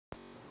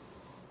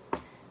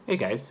Hey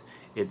guys,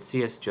 it's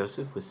CS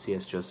Joseph with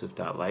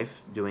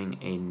csjoseph.life doing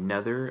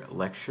another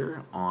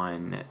lecture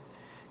on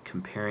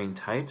comparing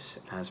types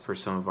as per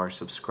some of our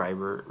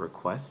subscriber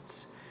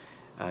requests.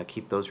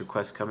 Keep those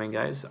requests coming,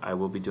 guys. I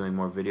will be doing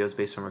more videos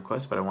based on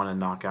requests, but I want to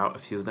knock out a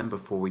few of them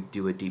before we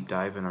do a deep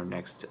dive in our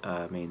next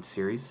main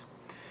series.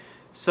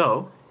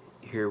 So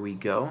here we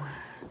go.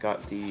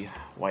 Got the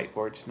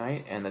whiteboard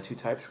tonight, and the two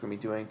types we're going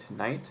to be doing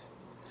tonight: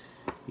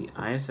 the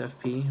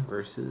ISFP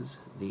versus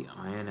the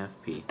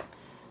INFP.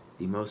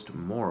 The most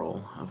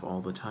moral of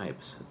all the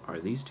types are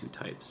these two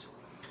types.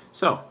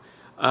 So,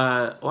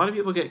 a lot of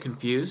people get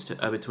confused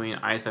between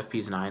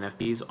ISFPs and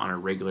INFPs on a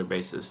regular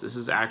basis. This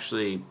is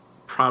actually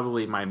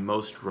probably my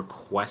most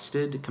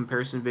requested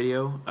comparison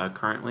video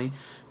currently.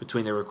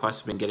 Between the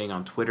requests I've been getting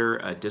on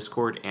Twitter,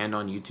 Discord, and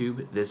on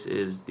YouTube, this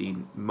is the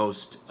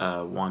most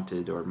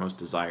wanted or most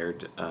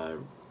desired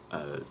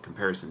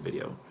comparison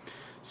video.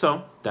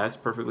 So, that's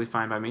perfectly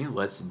fine by me.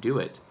 Let's do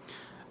it.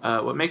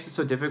 What makes it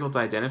so difficult to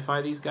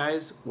identify these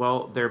guys?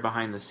 Well, they're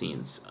behind the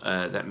scenes.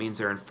 That means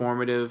they're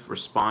informative,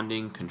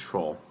 responding,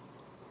 control.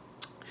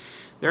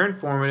 They're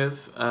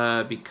informative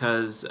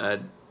because,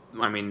 I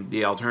mean,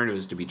 the alternative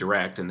is to be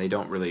direct, and they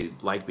don't really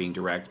like being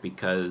direct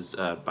because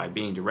by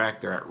being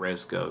direct, they're at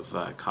risk of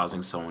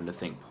causing someone to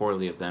think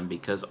poorly of them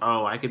because,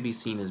 oh, I could be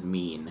seen as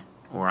mean,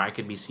 or I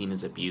could be seen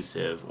as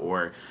abusive,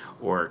 or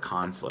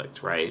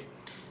conflict, right?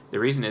 The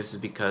reason is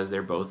because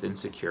they're both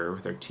insecure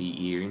with their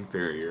TE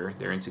inferior.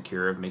 They're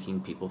insecure of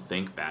making people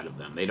think bad of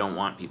them. They don't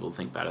want people to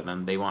think bad of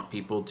them. They want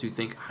people to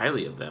think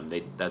highly of them.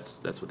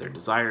 That's what their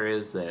desire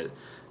is. That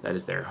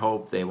is their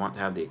hope. They want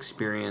to have the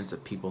experience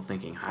of people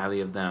thinking highly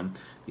of them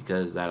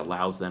because that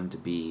allows them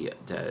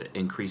to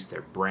increase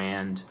their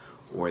brand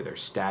or their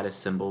status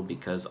symbol,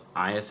 because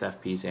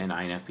ISFPs and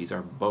INFPs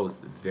are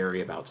both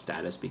very about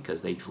status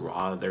because they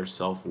draw their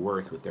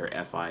self-worth with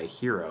their FI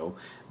hero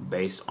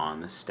based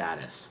on the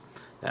status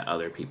that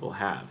other people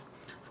have.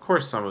 Of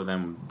course, some of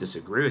them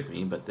disagree with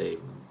me, but the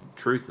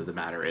truth of the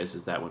matter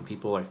is that when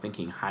people are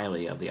thinking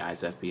highly of the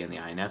ISFP and the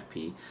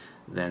INFP,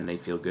 then they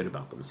feel good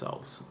about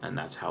themselves, and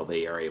that's how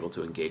they are able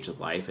to engage with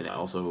life, and it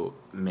also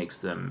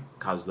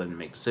causes them to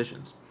make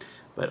decisions.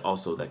 But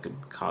also that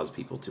could cause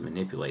people to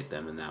manipulate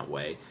them in that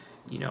way.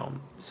 You know,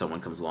 someone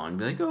comes along and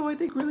be like, oh, I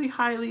think really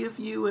highly of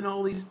you and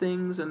all these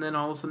things, and then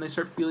all of a sudden they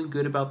start feeling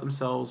good about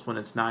themselves when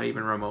it's not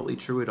even remotely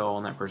true at all,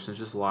 and that person's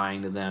just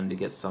lying to them to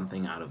get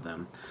something out of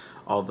them.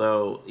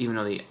 Although, even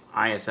though the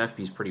ISFP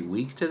is pretty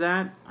weak to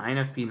that,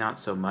 INFP not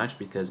so much,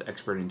 because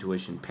expert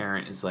intuition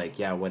parent is like,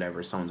 yeah,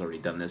 whatever, someone's already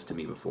done this to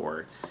me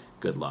before,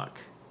 good luck.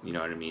 You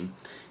know what I mean?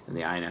 And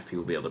the INFP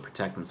will be able to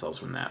protect themselves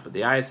from that. But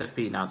the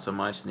ISFP, not so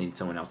much, they need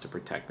someone else to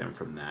protect them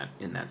from that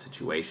in that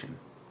situation.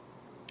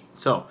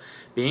 So,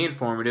 being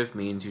informative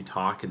means you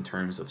talk in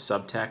terms of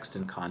subtext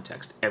and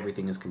context.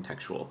 Everything is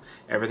contextual.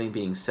 Everything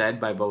being said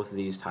by both of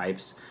these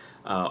types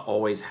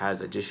always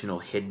has additional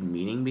hidden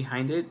meaning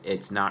behind it.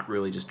 It's not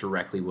really just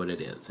directly what it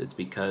is. It's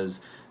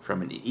because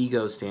from an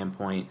ego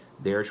standpoint,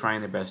 they're trying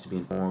their best to be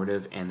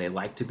informative, and they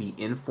like to be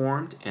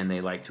informed, and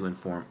they like to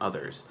inform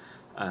others.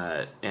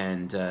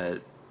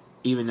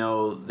 Even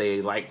though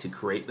they like to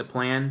create the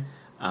plan,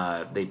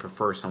 they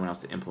prefer someone else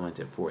to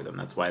implement it for them.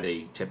 That's why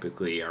they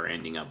typically are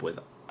ending up with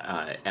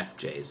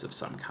FJs of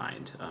some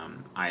kind,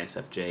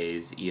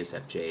 ISFJs,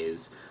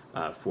 ESFJs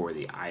for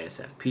the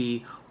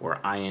ISFP,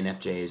 or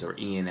INFJs or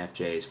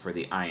ENFJs for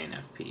the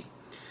INFP,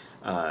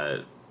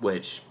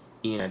 which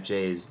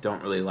ENFJs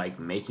don't really like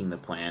making the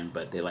plan,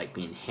 but they like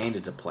being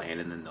handed a plan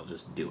and then they'll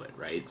just do it,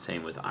 right?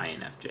 Same with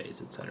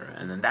INFJs, etc.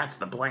 And then that's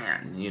the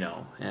plan, you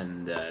know,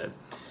 and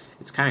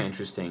it's kind of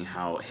interesting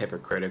how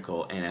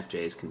hypocritical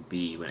NFJs can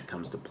be when it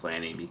comes to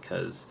planning,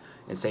 because,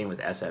 and same with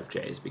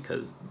SFJs,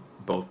 because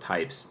both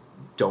types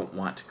don't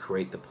want to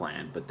create the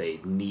plan, but they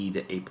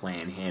need a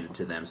plan handed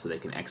to them so they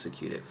can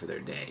execute it for their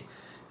day,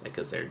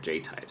 because they're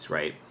J-types,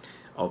 right?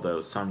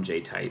 Although some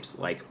J-types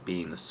like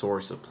being the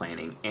source of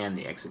planning and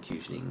the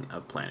execution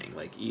of planning,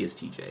 like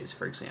ESTJs,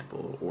 for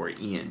example, or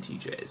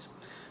ENTJs.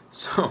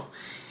 So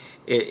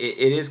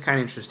it is kind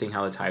of interesting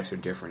how the types are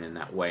different in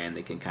that way, and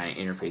they can kind of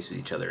interface with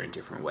each other in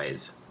different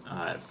ways.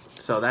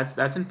 So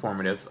that's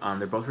informative.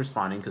 They're both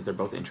responding because they're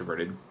both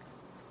introverted.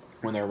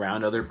 When they're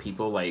around other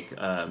people, like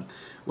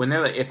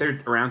if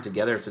they're around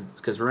together,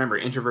 because remember,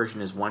 introversion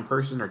is one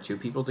person or two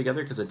people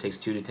together because it takes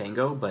two to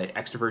tango, but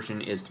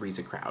extroversion is three's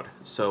a crowd.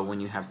 So when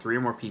you have three or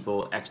more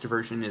people,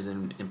 extroversion is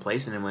in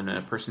place, and then when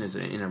a person is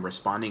in a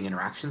responding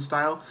interaction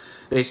style,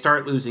 they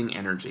start losing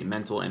energy,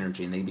 mental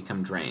energy, and they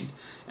become drained.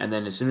 And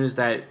then as soon as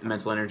that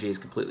mental energy is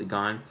completely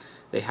gone,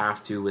 they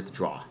have to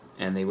withdraw.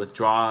 And they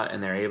withdraw,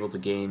 and they're able to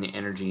gain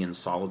energy in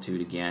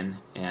solitude again.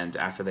 And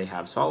after they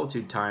have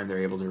solitude time,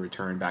 they're able to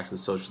return back to the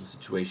social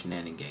situation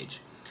and engage.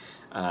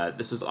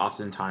 This is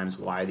oftentimes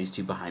why these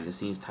two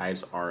behind-the-scenes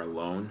types are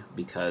alone,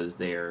 because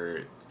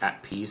they're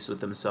at peace with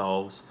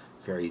themselves,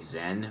 very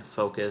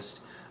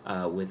zen-focused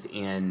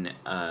within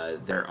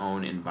their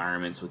own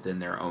environments, within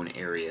their own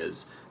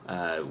areas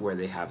where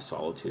they have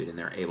solitude, and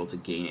they're able to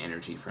gain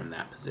energy from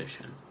that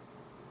position.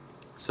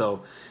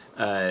 So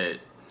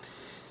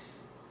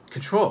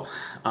Control.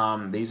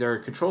 These are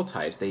control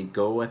types. They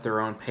go at their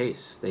own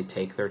pace. They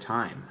take their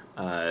time.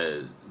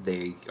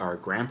 They are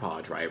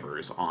grandpa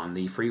drivers on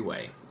the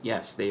freeway.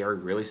 Yes, they are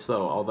really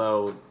slow,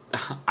 although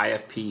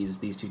IFPs,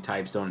 these two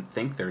types, don't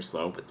think they're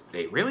slow, but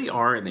they really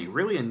are, and they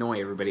really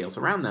annoy everybody else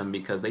around them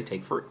because they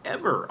take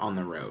forever on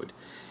the road.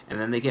 And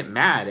then they get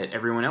mad at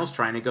everyone else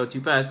trying to go too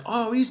fast.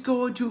 Oh, he's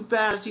going too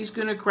fast. He's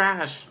going to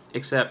crash.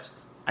 Except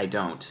I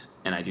don't,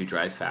 and I do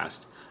drive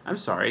fast. I'm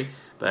sorry,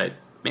 but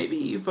maybe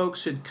you folks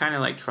should kind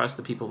of like trust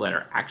the people that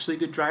are actually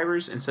good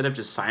drivers instead of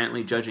just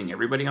silently judging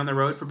everybody on the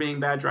road for being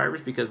bad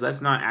drivers, because that's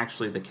not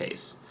actually the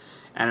case.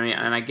 And I mean,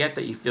 and I get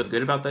that you feel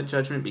good about that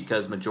judgment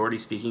because majority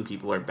speaking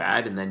people are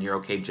bad, and then you're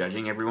okay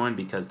judging everyone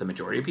because the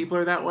majority of people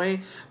are that way.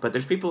 But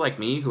there's people like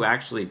me who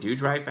actually do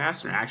drive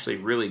fast and are actually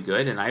really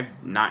good, and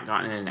I've not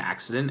gotten in an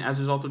accident as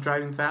a result of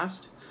driving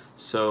fast.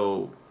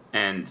 So,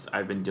 and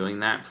I've been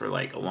doing that for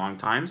like a long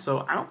time,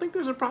 so I don't think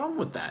there's a problem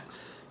with that.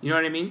 You know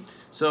what I mean?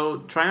 So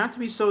try not to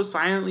be so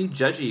silently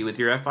judgy with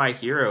your FI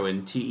hero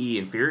and TE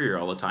inferior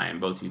all the time,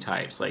 both you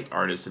types, like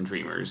artists and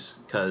dreamers,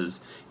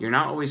 because you're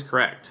not always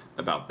correct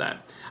about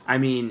that. I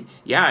mean,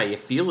 yeah, you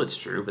feel it's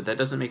true, but that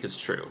doesn't make it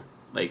true.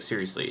 Like,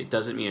 seriously, it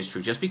doesn't mean it's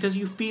true. Just because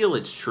you feel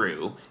it's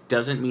true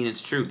doesn't mean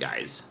it's true,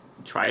 guys.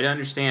 Try to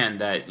understand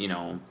that, you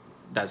know,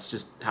 that's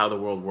just how the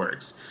world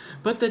works.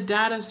 But the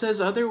data says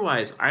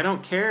otherwise. I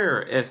don't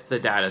care if the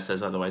data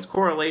says otherwise.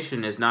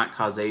 Correlation is not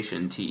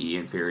causation, TE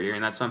inferior,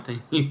 and that's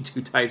something you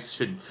two types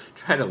should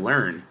try to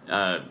learn.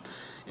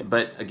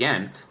 But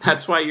again,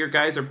 that's why your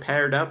guys are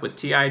paired up with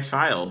TI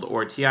child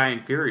or TI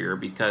inferior,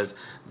 because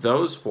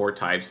those four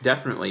types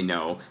definitely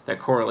know that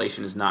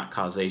correlation is not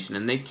causation,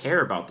 and they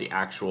care about the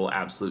actual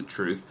absolute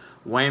truth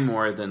way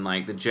more than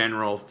like the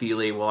general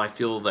feeling, well, I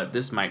feel that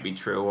this might be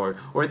true,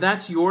 or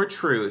that's your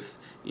truth.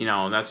 You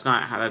know, that's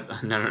not how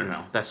that,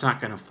 no. That's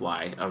not going to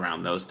fly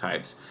around those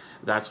types.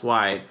 That's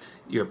why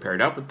you're paired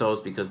up with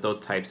those, because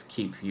those types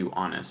keep you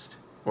honest,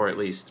 or at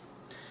least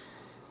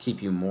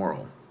keep you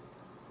moral.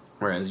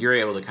 Whereas you're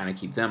able to kind of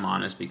keep them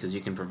honest because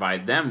you can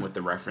provide them with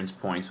the reference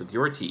points with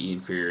your TE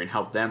inferior and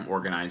help them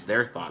organize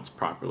their thoughts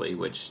properly,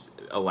 which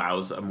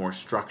allows a more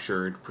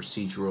structured,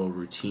 procedural,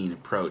 routine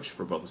approach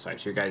for both the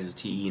types. Your guys'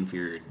 TE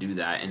inferior do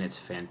that, and it's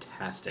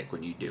fantastic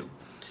when you do.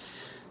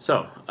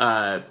 So,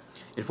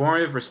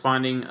 informative,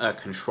 responding,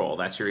 control.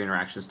 That's your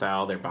interaction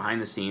style. They're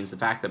behind the scenes. The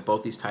fact that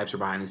both these types are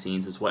behind the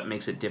scenes is what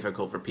makes it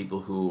difficult for people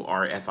who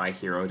are FI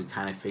hero to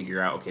kind of figure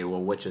out, okay,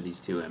 well, which of these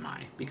two am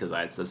I? Because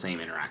it's the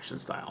same interaction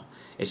style.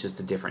 It's just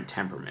a different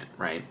temperament,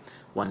 right?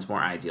 One's more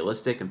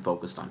idealistic and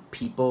focused on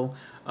people.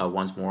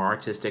 One's more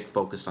artistic,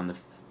 focused on the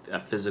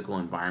physical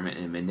environment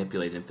and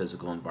manipulate the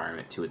physical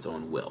environment to its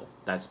own will.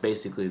 That's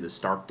basically the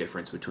stark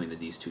difference between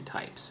these two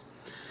types.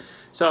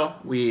 So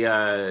we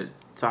let's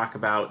talk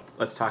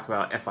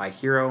about FI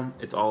hero.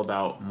 It's all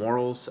about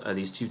morals.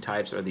 These two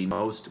types are the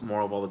most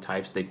moral of all the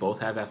types. They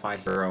both have FI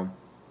hero.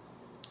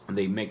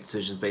 They make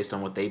decisions based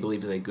on what they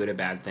believe is a good or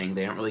bad thing.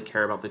 They don't really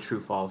care about the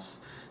true false.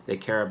 They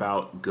care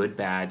about good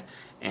bad,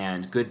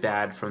 and good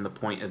bad from the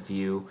point of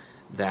view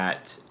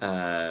that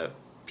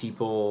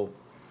people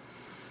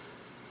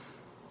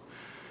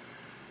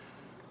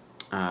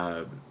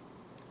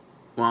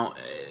well,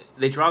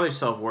 they draw their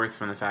self-worth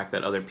from the fact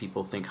that other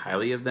people think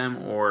highly of them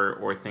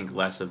or think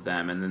less of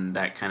them, and then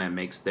that kind of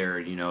makes their,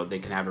 you know, they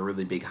can have a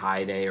really big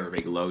high day or a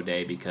big low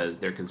day because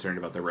they're concerned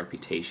about their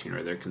reputation,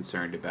 or they're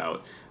concerned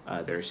about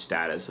their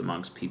status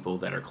amongst people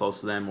that are close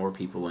to them or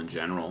people in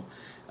general.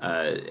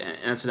 And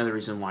that's another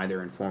reason why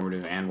they're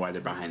informative and why they're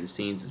behind the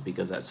scenes, is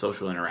because that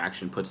social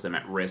interaction puts them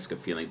at risk of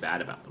feeling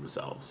bad about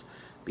themselves,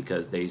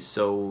 because they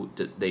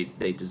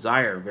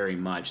desire very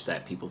much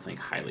that people think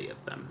highly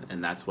of them,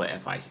 and that's what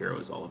FI hero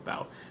is all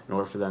about. In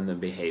order for them to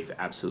behave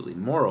absolutely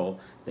moral,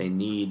 they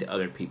need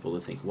other people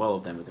to think well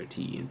of them with their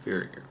TE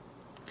inferior.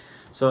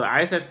 So the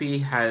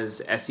ISFP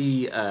has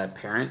SE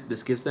parent.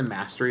 This gives them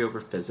mastery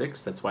over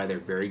physics. That's why they're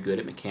very good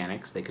at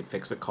mechanics. They could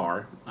fix a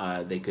car.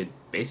 They could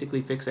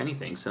basically fix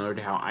anything, similar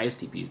to how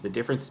ISTPs. The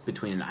difference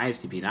between an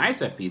ISTP and an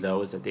ISFP,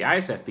 though, is that the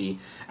ISFP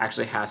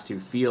actually has to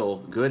feel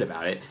good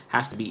about it,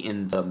 has to be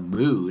in the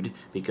mood,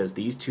 because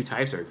these two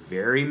types are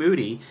very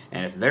moody,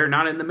 and if they're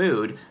not in the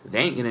mood, they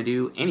ain't going to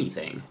do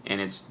anything, and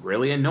it's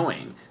really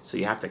annoying. So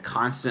you have to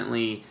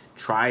constantly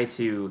try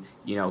to,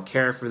 you know,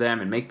 care for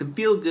them and make them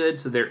feel good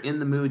so they're in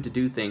the mood to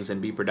do things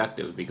and be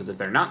productive, because if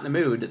they're not in the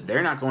mood,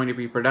 they're not going to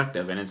be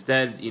productive. And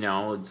instead, you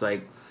know, it's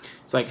like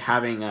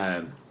having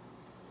an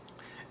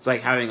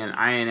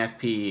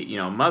INFP, you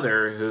know,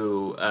 mother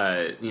who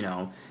you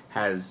know,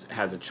 has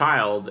a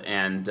child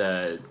and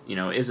you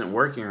know, isn't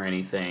working or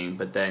anything,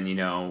 but then, you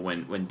know,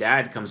 when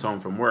dad comes home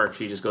from work,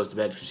 she just goes to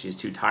bed because she's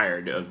too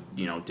tired of,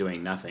 you know,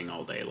 doing nothing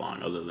all day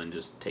long other than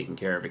just taking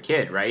care of a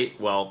kid, right?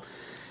 Well,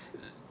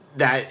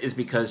 that is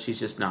because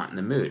she's just not in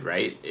the mood,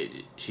 right?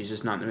 She's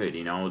just not in the mood,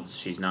 you know.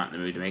 She's not in the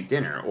mood to make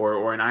dinner.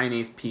 Or an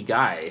INFP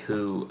guy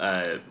who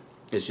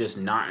is just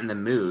not in the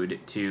mood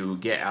to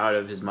get out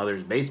of his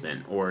mother's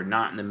basement, or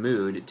not in the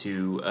mood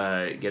to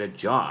get a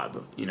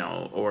job, you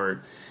know,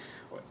 or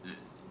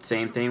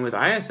Same thing with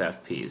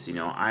ISFPs. You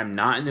know, I'm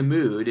not in the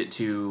mood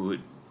to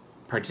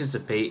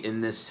participate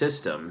in this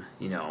system.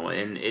 You know,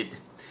 and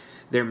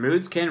their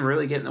moods can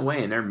really get in the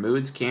way, and their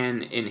moods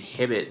can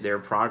inhibit their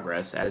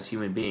progress as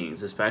human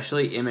beings,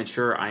 especially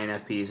immature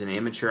INFPs and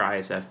immature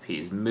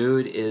ISFPs.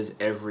 Mood is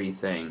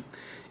everything.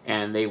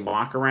 And they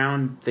walk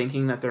around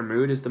thinking that their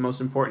mood is the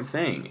most important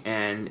thing,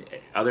 and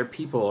other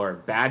people are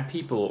bad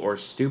people or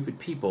stupid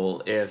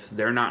people if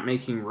they're not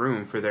making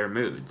room for their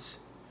moods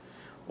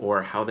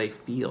or how they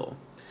feel.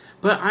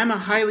 But I'm a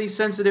highly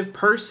sensitive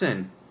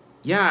person.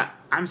 Yeah,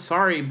 I'm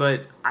sorry,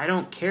 but I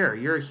don't care.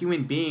 You're a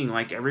human being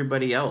like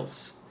everybody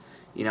else.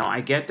 You know,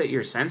 I get that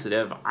you're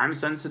sensitive. I'm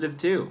sensitive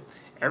too.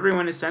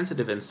 Everyone is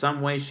sensitive in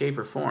some way, shape,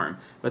 or form.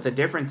 But the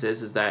difference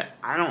is that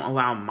I don't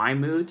allow my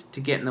mood to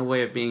get in the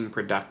way of being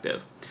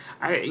productive.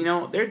 You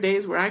know, there are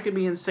days where I could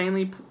be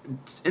insanely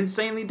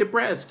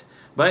depressed,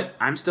 but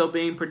I'm still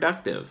being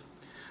productive.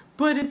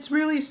 But it's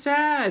really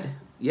sad.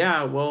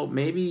 Yeah, well,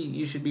 maybe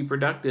you should be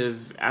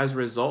productive as a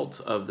result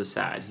of the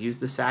sad. Use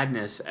the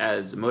sadness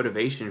as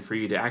motivation for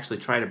you to actually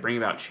try to bring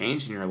about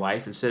change in your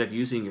life instead of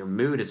using your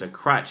mood as a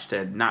crutch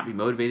to not be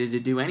motivated to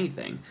do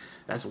anything.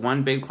 That's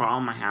one big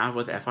problem I have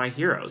with FI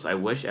heroes. I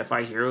wish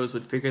FI heroes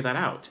would figure that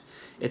out.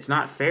 It's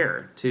not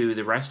fair to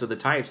the rest of the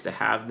types to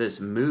have this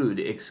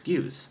mood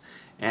excuse.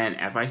 And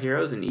FI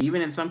heroes, and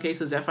even in some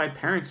cases FI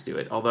parents do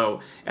it. Although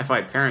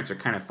FI parents are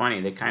kind of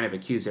funny. They kind of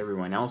accuse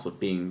everyone else of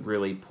being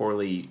really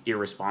poorly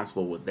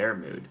irresponsible with their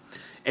mood.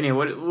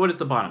 Anyway, what is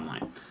the bottom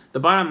line? The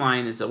bottom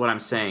line is that what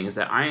I'm saying is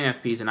that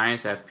INFPs and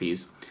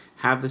ISFPs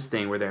have this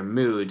thing where their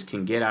mood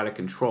can get out of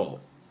control.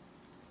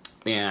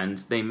 And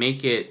they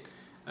make it,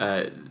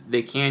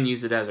 they can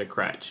use it as a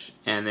crutch.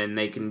 And then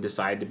they can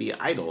decide to be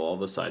idle all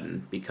of a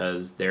sudden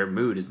because their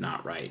mood is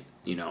not right.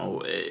 You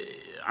know,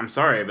 I'm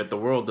sorry, but the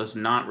world does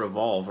not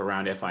revolve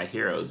around FI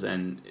heroes,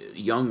 and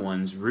young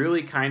ones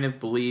really kind of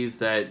believe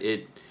that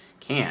it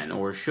can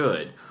or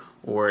should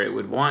or it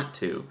would want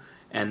to,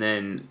 and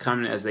then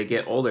come as they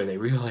get older they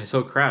realize,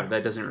 oh crap,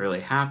 that doesn't really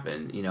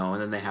happen, you know,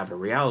 and then they have a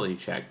reality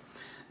check.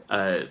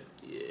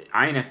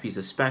 INFPs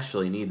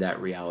especially need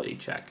that reality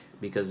check,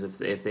 because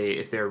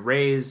if they're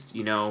raised,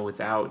 you know,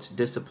 without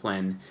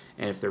discipline,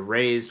 and if they're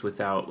raised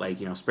without, like,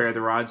 you know, spare the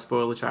rod,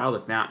 spoil the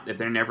child, if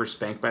they're never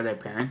spanked by their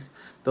parents,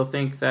 they'll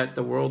think that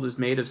the world is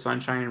made of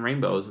sunshine and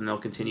rainbows, and they'll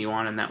continue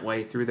on in that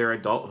way through their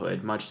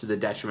adulthood, much to the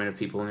detriment of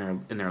people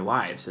in their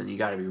lives. And you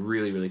got to be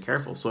really, really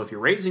careful. So if you're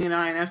raising an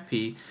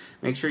INFP,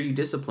 make sure you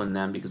discipline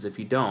them, because if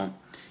you don't,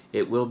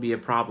 it will be a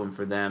problem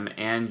for them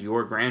and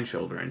your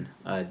grandchildren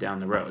down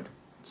the road.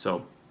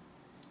 So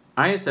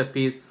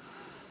ISFPs,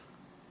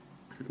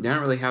 they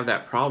don't really have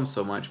that problem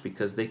so much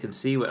because they can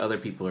see what other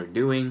people are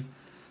doing,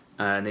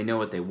 and they know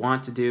what they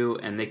want to do,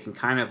 and they can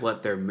kind of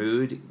let their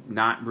mood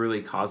not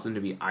really cause them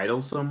to be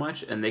idle so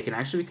much, and they can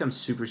actually become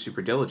super,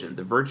 super diligent.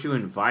 The virtue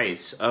and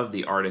vice of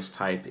the artist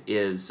type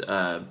is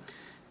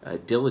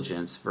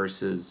diligence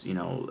versus, you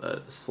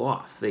know,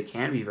 sloth. They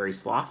can be very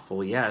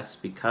slothful, yes,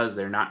 because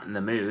they're not in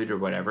the mood or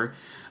whatever,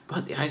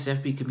 but the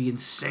ISFP can be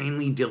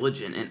insanely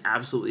diligent and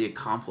absolutely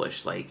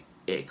accomplish, like,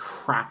 a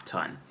crap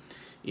ton,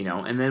 you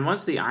know. And then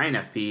once the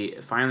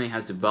INFP finally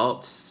has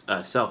developed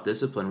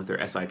self-discipline with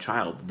their SI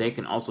child, they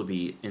can also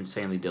be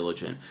insanely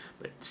diligent,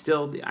 but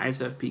still the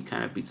ISFP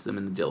kind of beats them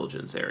in the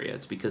diligence area.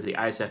 It's because the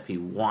ISFP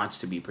wants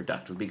to be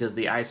productive, because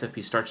the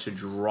ISFP starts to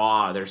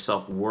draw their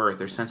self-worth,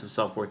 their sense of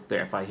self-worth,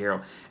 their FI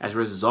hero, as a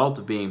result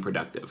of being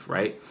productive,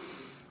 right?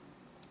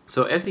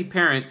 So SD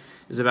parent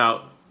is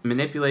about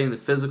manipulating the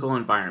physical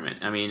environment.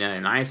 I mean,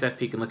 an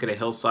ISFP can look at a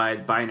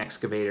hillside, buy an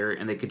excavator,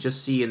 and they could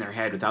just see in their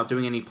head, without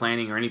doing any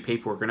planning or any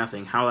paperwork or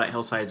nothing, how that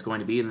hillside is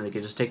going to be, and then they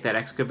could just take that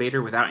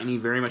excavator without any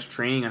very much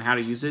training on how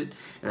to use it,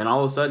 and then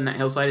all of a sudden that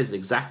hillside is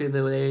exactly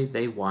the way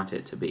they want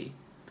it to be.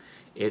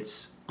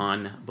 It's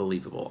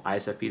unbelievable.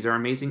 ISFPs are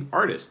amazing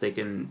artists. They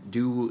can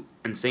do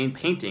insane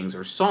paintings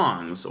or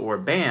songs or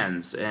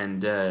bands,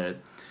 and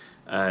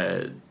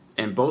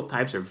both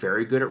types are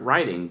very good at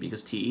writing,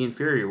 because TE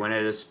inferior, when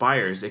it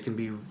aspires, it can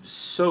be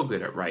so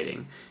good at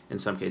writing in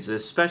some cases,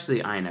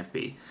 especially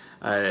INFP.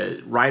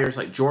 Writers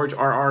like George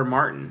R.R.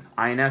 Martin,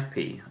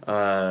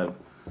 INFP.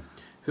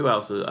 Who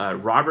else?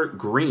 Robert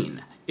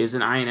Greene is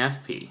an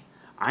INFP.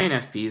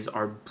 INFPs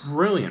are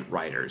brilliant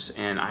writers,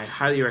 and I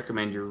highly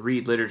recommend you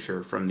read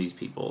literature from these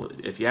people.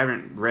 If you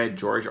haven't read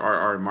George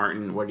R.R.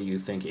 Martin, what are you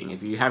thinking?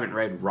 If you haven't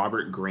read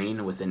Robert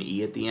Greene with an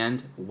E at the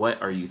end,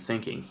 what are you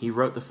thinking? He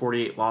wrote the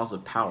 48 Laws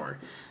of Power.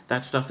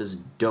 That stuff is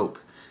dope.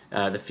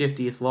 The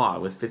 50th Law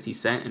with 50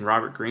 Cent and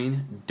Robert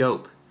Greene,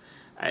 dope.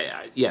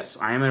 Yes,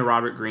 I am a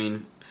Robert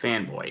Greene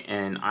fanboy,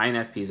 and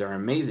INFPs are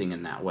amazing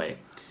in that way.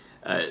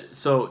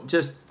 So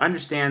just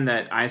understand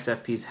that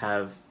ISFPs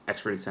have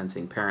extroverted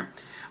sensing parent.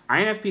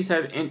 INFPs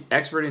have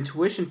expert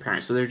intuition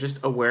parents, so they're just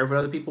aware of what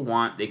other people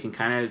want. They can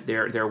kind of,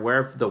 they're aware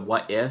of the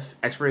what if.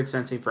 Extroverted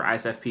sensing for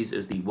ISFPs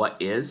is the what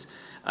is.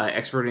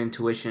 Expert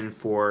intuition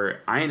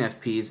for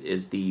INFPs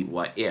is the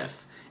what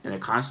if. And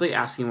they're constantly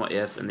asking what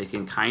if, and they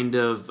can kind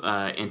of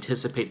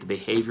anticipate the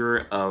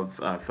behavior of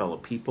fellow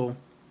people.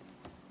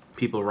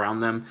 people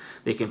around them.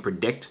 They can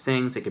predict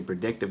things, they can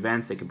predict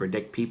events, they can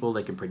predict people,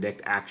 they can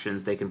predict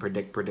actions, they can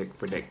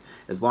predict.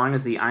 As long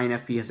as the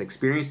INFP has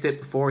experienced it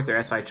before with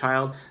their SI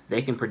child,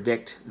 they can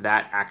predict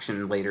that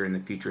action later in the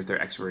future with their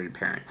extroverted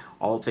parent.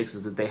 All it takes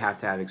is that they have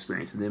to have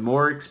experience. And the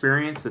more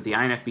experience that the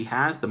INFP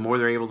has, the more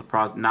they're able to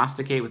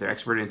prognosticate with their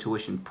extroverted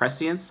intuition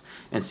prescience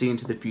and see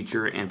into the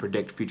future and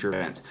predict future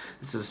events.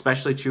 This is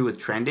especially true with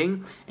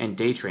trending and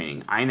day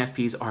trading.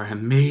 INFPs are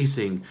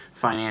amazing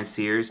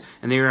financiers,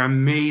 and they are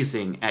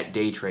amazing at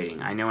day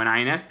trading. I know an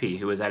INFP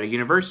who was at a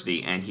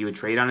university, and he would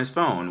trade on his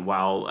phone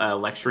while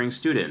lecturing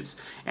students,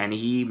 and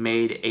he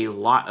made a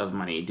lot of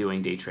money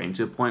doing day trading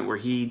to a point where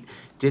he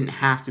didn't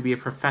have to be a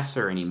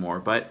professor anymore,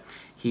 but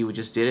he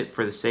just did it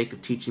for the sake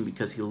of teaching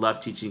because he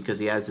loved teaching, because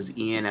he has his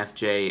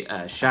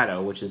ENFJ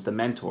shadow, which is the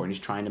mentor, and he's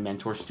trying to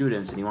mentor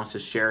students, and he wants to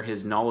share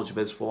his knowledge of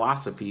his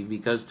philosophy,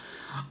 because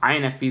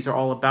INFPs are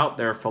all about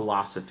their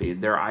philosophy,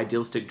 their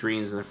idealistic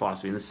dreams and their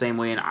philosophy, in the same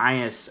way an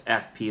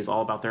ISFP is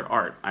all about their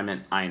art. I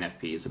meant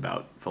INFP is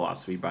about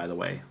philosophy, by the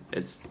way.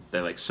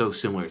 They're like so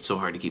similar, it's so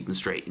hard to keep them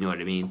straight, you know what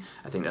I mean?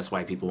 I think that's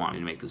why people want me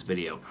to make this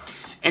video.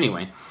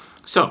 Anyway,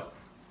 so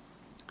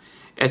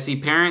SE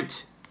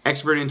parent,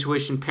 extrovert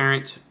intuition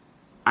parent,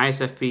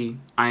 ISFP,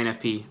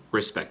 INFP,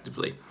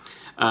 respectively.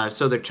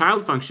 So their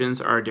child functions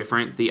are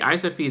different. The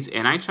ISFP's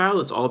NI child,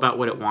 it's all about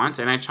what it wants.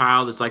 NI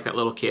child is like that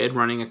little kid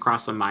running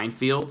across a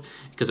minefield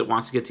because it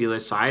wants to get to the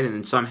other side, and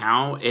then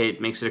somehow it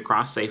makes it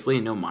across safely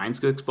and no mines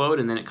could explode,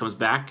 and then it comes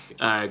back,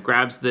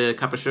 grabs the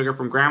cup of sugar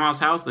from grandma's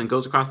house, then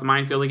goes across the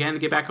minefield again to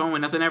get back home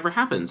and nothing ever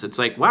happens. It's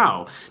like,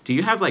 wow, do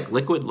you have like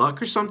liquid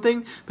luck or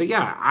something? But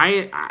yeah,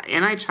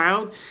 NI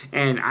child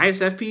and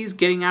ISFPs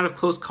getting out of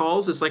close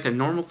calls is like a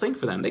normal thing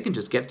for them. They can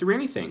just get through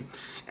anything.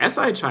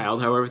 SI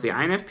child, however, with the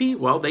INFP,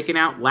 well, they can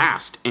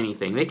outlast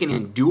anything. They can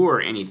endure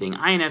anything.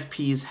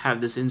 INFPs have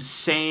this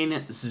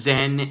insane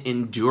Zen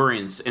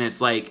endurance, and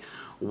it's like,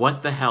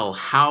 what the hell?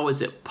 How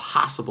is it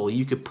possible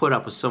you could put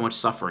up with so much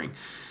suffering?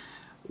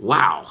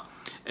 Wow.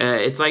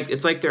 It's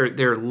like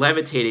they're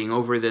levitating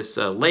over this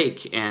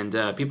lake, and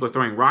people are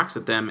throwing rocks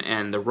at them,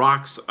 and the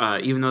rocks,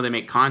 even though they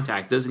make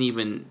contact, doesn't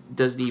even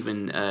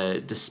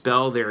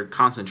dispel their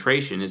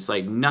concentration. It's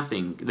like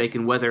nothing. They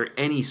can weather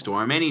any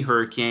storm, any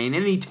hurricane,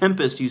 any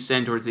tempest you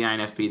send towards the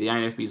INFP. The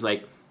INFP's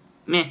like,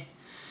 meh,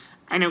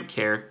 I don't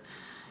care.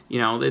 You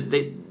know,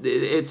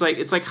 it's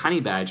like honey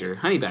badger.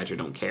 Honey badger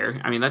don't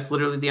care. I mean, that's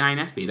literally the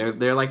INFP.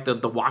 They're like the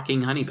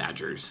walking honey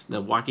badgers,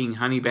 the walking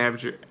honey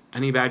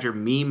badger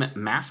meme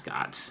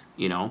mascots.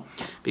 You know,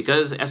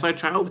 because SI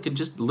child can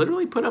just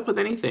literally put up with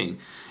anything,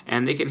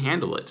 and they can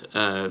handle it.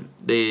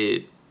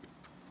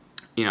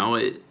 You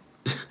know,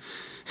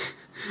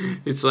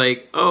 it's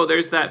like, oh,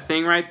 there's that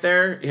thing right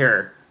there.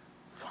 Here.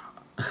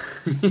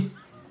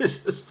 It's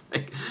just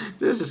like,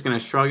 they're just going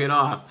to shrug it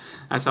off.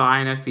 That's how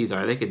INFPs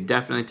are. They could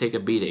definitely take a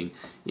beating,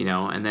 you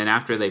know, and then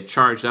after they've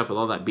charged up with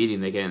all that beating,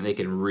 they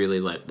can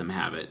really let them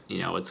have it. You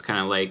know, it's kind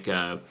of like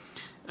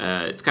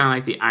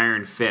the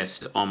Iron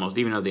Fist almost,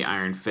 even though the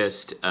Iron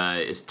Fist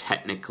is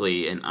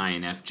technically an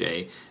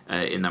INFJ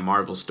in the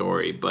Marvel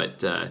story,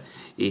 but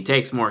he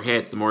takes more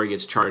hits, the more he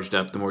gets charged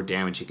up, the more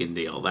damage he can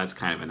deal. That's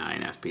kind of an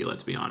INFP,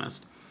 let's be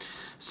honest.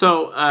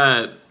 So,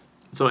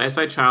 So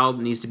SI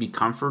child needs to be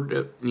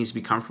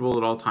comfortable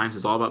at all times.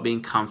 It's all about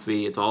being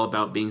comfy. It's all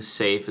about being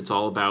safe. It's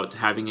all about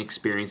having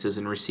experiences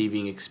and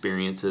receiving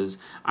experiences.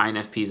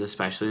 INFPs,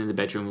 especially in the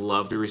bedroom,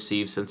 love to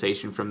receive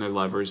sensation from their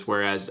lovers,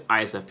 whereas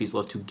ISFPs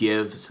love to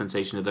give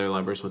sensation to their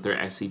lovers with their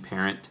SE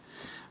parent,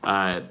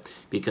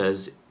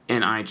 because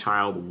NI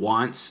child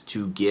wants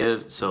to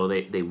give, so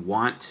they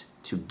want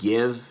to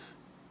give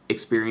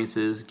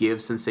experiences,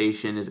 give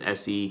sensation is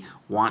SE,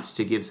 wants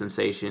to give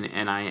sensation,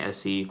 NI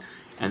SE.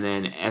 And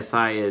then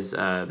SI is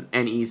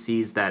NE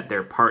sees that the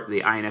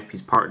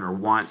INFP's partner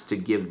wants to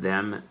give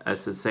them a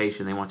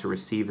sensation. They want to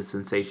receive a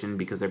sensation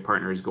because their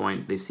partner is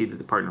they see that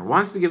the partner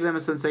wants to give them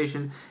a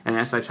sensation,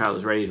 and SI child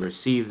is ready to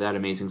receive that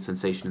amazing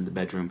sensation in the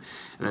bedroom.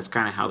 And that's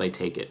kind of how they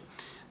take it.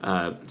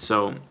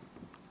 So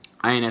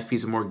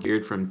INFPs are more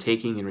geared from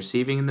taking and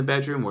receiving in the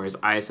bedroom, whereas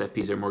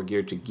ISFPs are more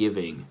geared to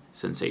giving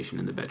sensation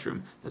in the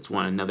bedroom. That's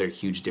another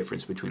huge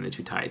difference between the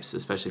two types,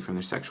 especially from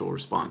their sexual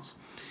response.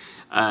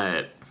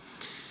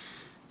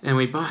 And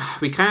we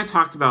kind of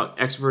talked about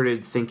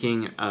extroverted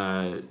thinking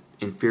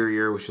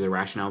inferior, which is their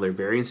rationale. They're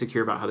very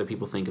insecure about how other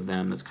people think of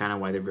them. That's kind of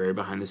why they're very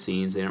behind the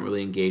scenes. They don't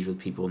really engage with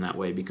people in that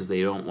way because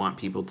they don't want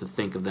people to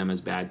think of them as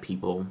bad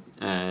people.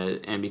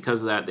 And because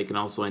of that, they can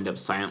also end up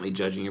silently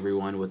judging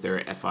everyone with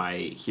their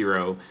FI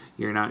hero.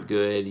 You're not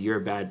good. You're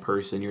a bad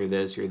person. You're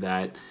this. You're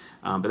that.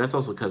 But that's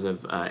also because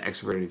of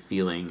extroverted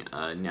feeling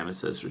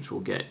nemesis, which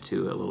we'll get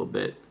to a little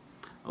bit.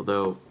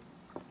 Although,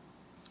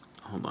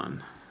 hold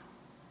on.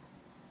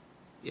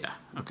 Yeah,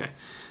 okay.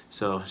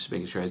 So just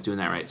making sure I was doing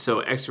that right.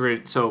 So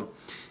extroverted, so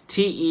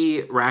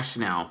TE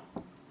rationale.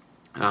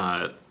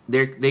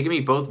 they can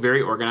be both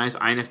very organized.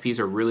 INFPs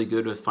are really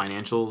good with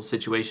financial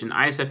situation.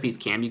 ISFPs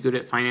can be good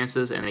at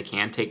finances, and they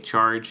can take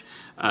charge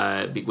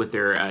with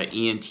their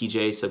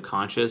ENTJ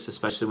subconscious,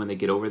 especially when they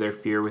get over their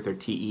fear with their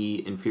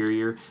TE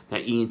inferior.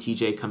 That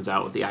ENTJ comes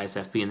out with the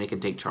ISFP, and they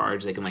can take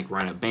charge. They can like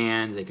run a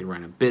band, they can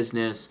run a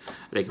business,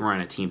 they can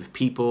run a team of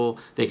people,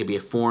 they could be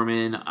a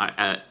foreman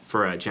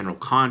for a general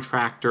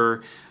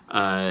contractor.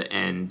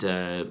 And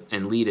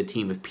lead a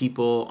team of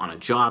people on a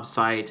job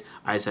site.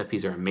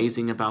 ISFPs are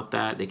amazing about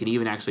that. They can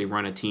even actually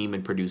run a team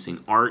in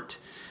producing art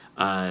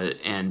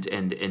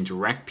and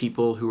direct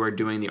people who are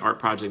doing the art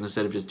project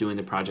instead of just doing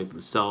the project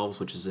themselves,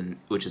 which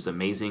is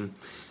amazing.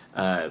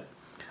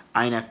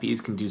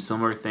 INFPs can do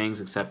similar things,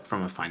 except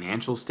from a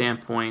financial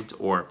standpoint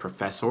or a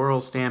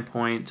professorial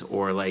standpoint,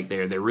 or like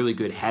they're really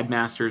good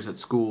headmasters at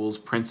schools,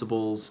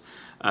 principals.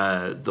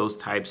 Those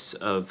types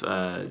of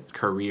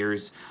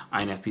careers.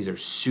 INFPs are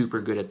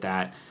super good at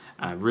that.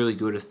 Really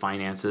good with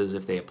finances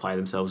if they apply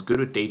themselves. Good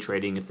with day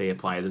trading if they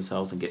apply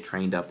themselves and get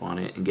trained up on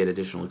it and get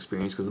additional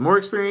experience. Because the more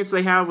experience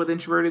they have with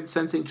introverted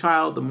sensing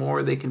child, the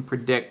more they can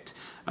predict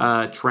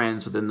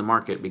trends within the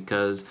market,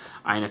 because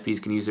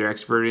INFPs can use their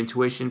extroverted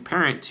intuition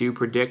parent to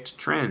predict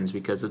trends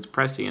because it's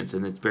prescience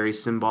and it's very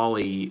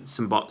symbology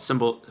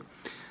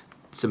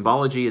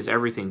is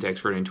everything to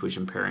extrovert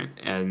intuition parent,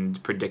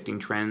 and predicting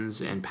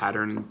trends and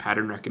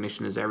pattern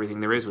recognition is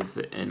everything there is with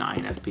an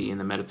INFP in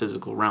the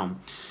metaphysical realm.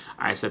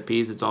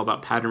 ISFPs, it's all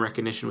about pattern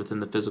recognition within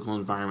the physical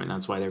environment.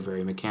 That's why they're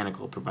very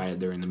mechanical, provided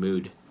they're in the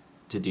mood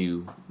to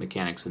do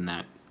mechanics in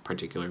that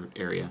particular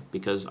area,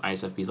 because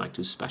ISFPs like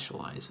to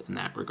specialize in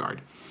that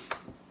regard.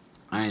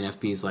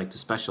 INFPs like to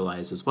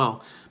specialize as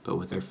well, but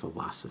with their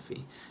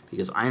philosophy,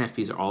 because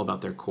INFPs are all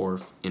about their core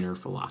inner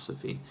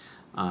philosophy.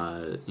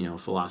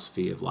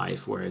 Philosophy of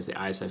life, whereas the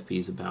ISFP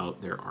is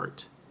about their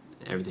art.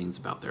 Everything's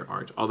about their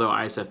art. Although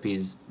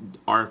ISFPs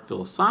are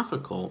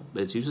philosophical,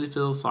 but it's usually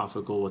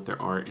philosophical with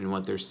their art and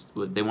what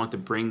they want to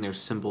bring their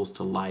symbols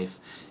to life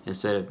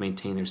instead of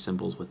maintain their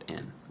symbols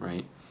within,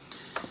 right?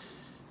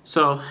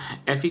 So,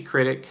 FE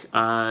critic,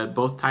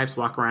 both types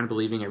walk around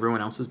believing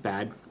everyone else is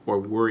bad or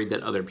worried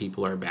that other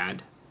people are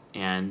bad.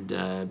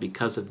 And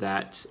because of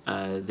that,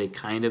 they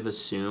kind of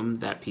assume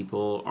that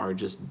people are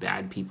just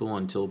bad people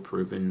until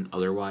proven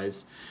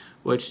otherwise,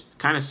 which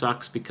kind of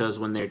sucks, because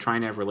when they're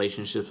trying to have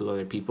relationships with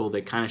other people,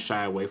 they kind of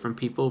shy away from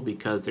people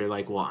because they're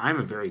like, well, I'm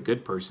a very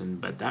good person,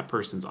 but that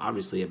person's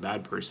obviously a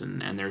bad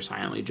person, and they're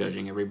silently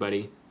judging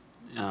everybody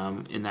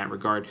in that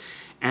regard.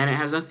 And it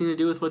has nothing to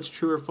do with what's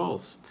true or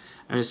false.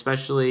 And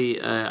especially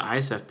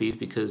ISFPs,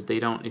 because they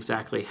don't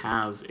exactly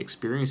have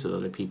experience with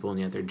other people, and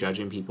yet they're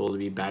judging people to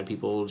be bad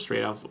people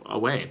straight off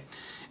away.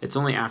 It's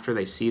only after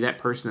they see that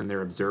person and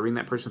they're observing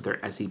that person with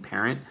their SE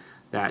parent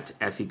that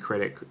FE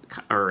critic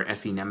or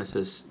FE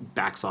nemesis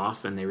backs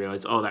off, and they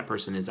realize, oh, that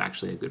person is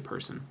actually a good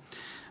person.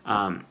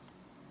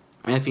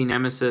 FE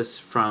nemesis,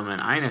 from an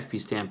INFP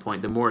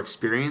standpoint, the more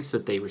experience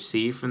that they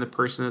receive from the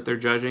person that they're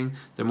judging,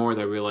 the more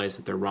they realize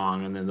that they're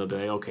wrong, and then they'll be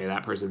like, okay,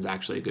 that person's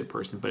actually a good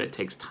person, but it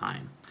takes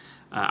time.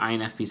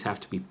 INFPs have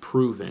to be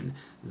proven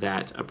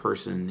that a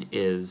person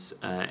is,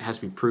 has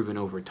to be proven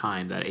over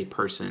time that a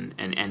person,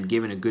 and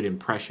given a good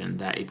impression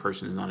that a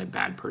person is not a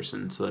bad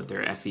person, so that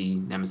their FE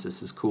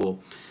nemesis is cool.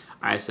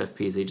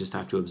 ISFPs, they just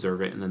have to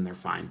observe it and then they're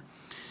fine.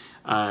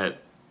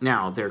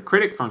 Now, their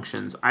critic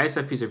functions,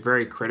 ISFPs are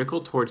very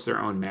critical towards their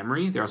own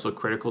memory. They're also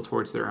critical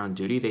towards their own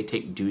duty. They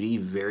take duty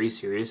very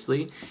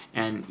seriously.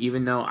 And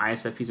even though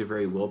ISFPs are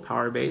very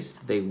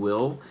willpower-based, they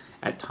will,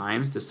 at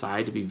times,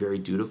 decide to be very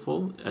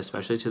dutiful,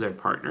 especially to their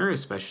partner,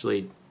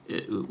 especially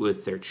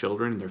with their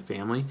children and their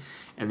family.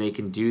 And they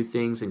can do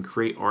things and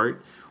create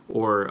art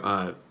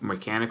or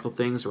mechanical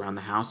things around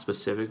the house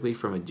specifically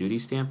from a duty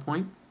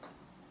standpoint.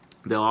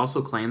 They'll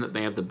also claim that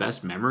they have the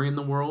best memory in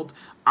the world.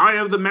 I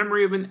have the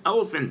memory of an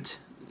elephant,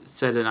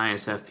 said an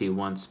ISFP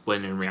once,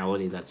 when in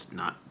reality that's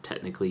not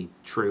technically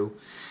true.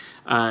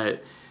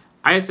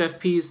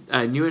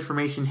 ISFPs, new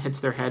information hits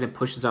their head and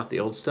pushes out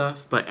the old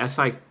stuff, but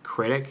SI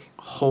critic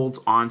holds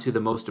on to the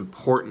most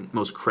important,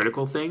 most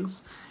critical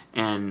things,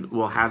 and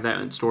will have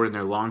that stored in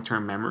their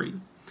long-term memory.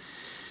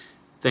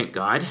 Thank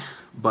God.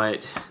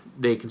 But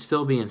they can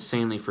still be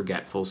insanely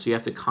forgetful, so you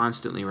have to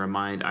constantly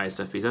remind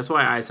ISFPs. That's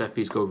why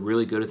ISFPs go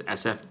really good with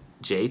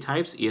SFJ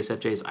types,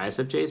 ESFJs,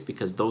 ISFJs,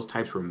 because those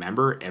types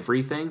remember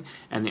everything,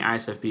 and the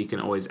ISFP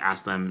can always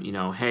ask them, you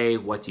know, hey,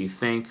 what do you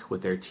think,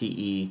 with their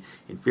TE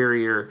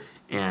inferior,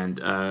 and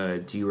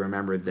do you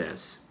remember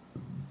this?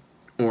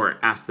 Or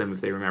ask them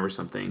if they remember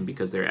something,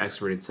 because their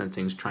extroverted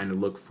sensing is trying to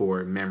look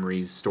for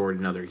memories stored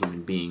in other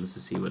human beings to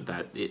see what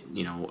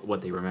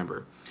what they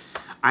remember.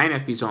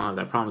 INFPs don't have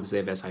that problem because they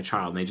have SI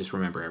child and they just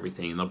remember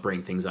everything, and they'll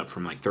bring things up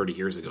from like 30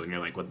 years ago and you're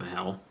like, what the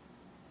hell?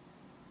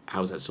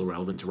 How is that still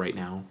relevant to right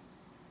now?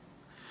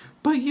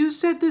 But you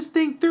said this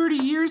thing 30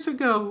 years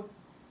ago.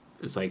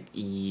 It's like,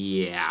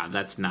 yeah,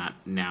 that's not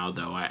now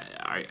though.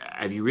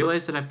 Have you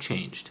realized that I've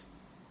changed?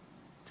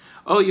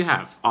 Oh, you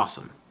have.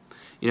 Awesome.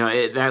 You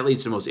know, that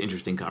leads to the most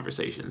interesting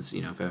conversations,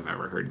 you know, if I've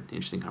ever heard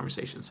interesting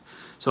conversations.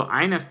 So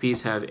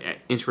INFPs have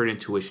introverted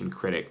intuition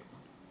critic.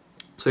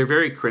 So they're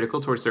very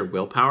critical towards their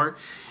willpower,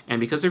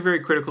 and because they're very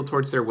critical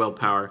towards their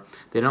willpower,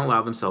 they don't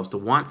allow themselves to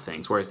want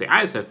things, whereas the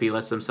ISFP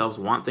lets themselves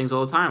want things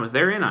all the time with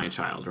their NI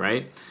child,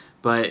 right?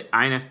 But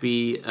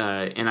INFP,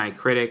 NI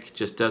critic,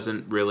 just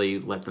doesn't really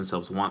let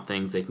themselves want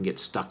things. They can get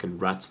stuck in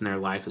ruts in their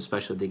life,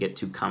 especially if they get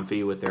too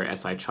comfy with their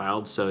SI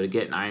child. So to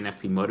get an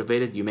INFP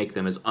motivated, you make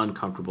them as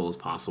uncomfortable as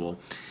possible,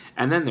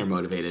 and then they're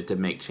motivated to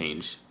make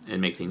change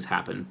and make things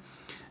happen.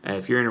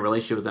 If you're in a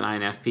relationship with an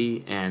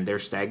INFP and they're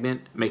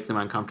stagnant, make them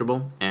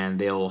uncomfortable, and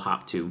they'll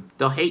hop to.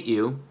 They'll hate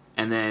you,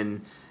 and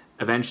then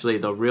eventually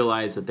they'll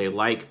realize that they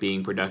like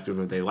being productive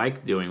or they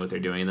like doing what they're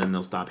doing, and then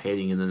they'll stop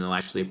hating, and then they'll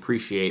actually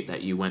appreciate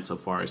that you went so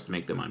far as to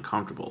make them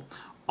uncomfortable.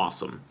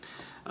 Awesome.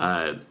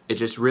 It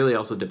just really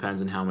also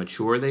depends on how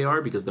mature they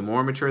are, because the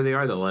more mature they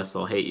are, the less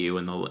they'll hate you,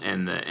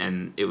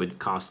 and it would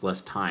cost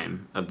less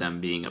time of them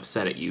being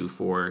upset at you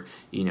for,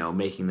 you know,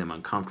 making them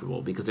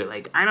uncomfortable, because they're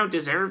like, I don't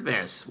deserve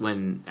this,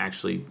 when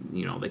actually,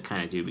 you know, they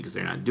kind of do, because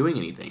they're not doing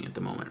anything at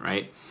the moment,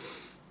 right?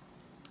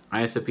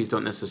 ISFPs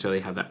don't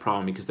necessarily have that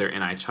problem because their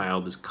NI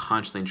child is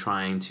constantly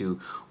trying to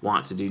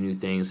want to do new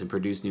things and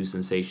produce new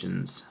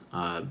sensations.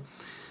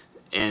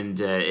 And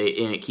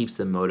it keeps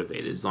them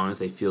motivated as long as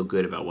they feel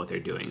good about what they're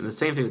doing. And the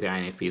same thing with the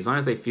INFP. As long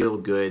as they feel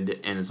good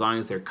and as long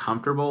as they're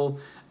comfortable,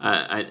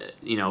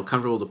 you know,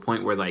 comfortable to the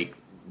point where like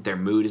their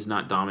mood is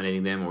not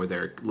dominating them, or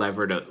their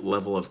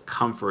level of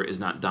comfort is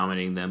not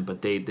dominating them,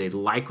 but they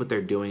like what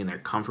they're doing and they're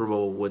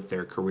comfortable with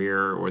their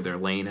career or their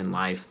lane in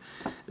life,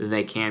 then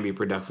they can be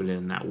productive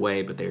in that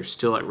way, but they're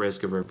still at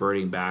risk of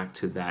reverting back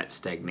to that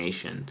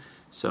stagnation.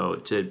 So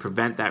to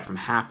prevent that from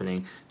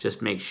happening,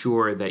 just make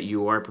sure that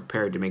you are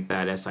prepared to make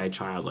that SI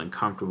child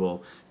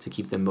uncomfortable, to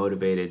keep them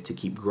motivated to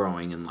keep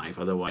growing in life.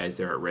 Otherwise,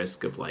 they're at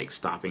risk of like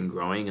stopping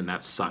growing, and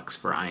that sucks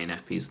for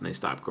INFPs when they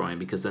stop growing,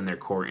 because then their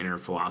core inner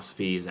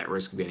philosophy is at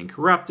risk of getting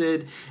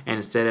corrupted, and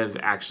instead of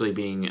actually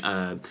being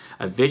a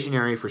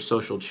visionary for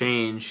social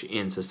change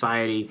in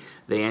society,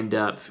 they end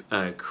up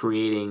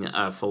creating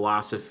a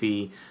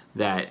philosophy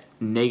that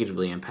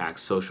negatively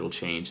impacts social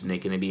change, and they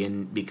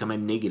can become a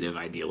negative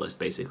idealist,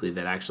 basically,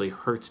 that actually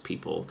hurts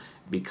people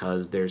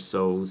because they're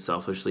so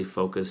selfishly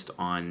focused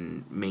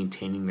on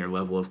maintaining their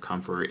level of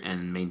comfort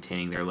and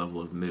maintaining their level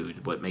of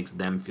mood, what makes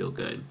them feel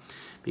good.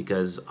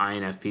 Because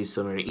INFPs,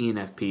 similar to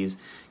ENFPs,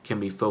 can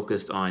be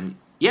focused on,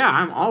 yeah,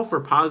 I'm all for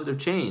positive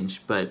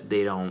change, but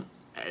they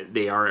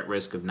are at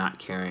risk of not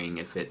caring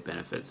if it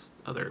benefits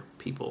other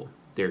people.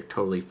 They're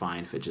totally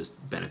fine if it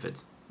just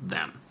benefits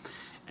them.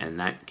 And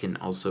that can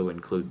also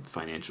include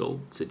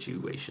financial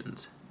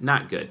situations.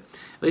 Not good.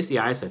 At least the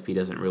ISFP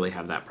doesn't really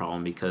have that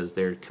problem because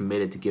they're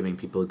committed to giving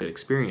people a good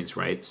experience,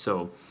 right?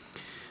 So,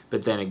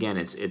 but then again,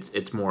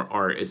 it's more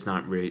art. It's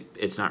not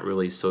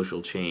really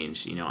social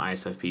change. You know,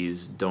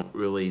 ISFPs don't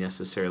really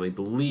necessarily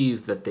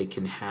believe that they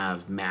can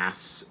have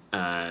mass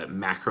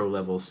macro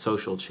level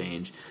social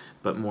change,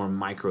 but more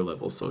micro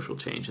level social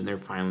change, and they're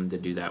finding to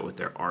do that with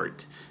their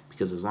art.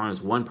 Because as long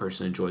as one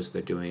person enjoys what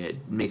they're doing,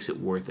 it makes it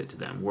worth it to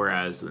them.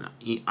 Whereas an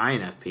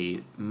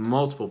INFP,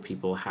 multiple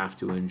people have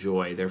to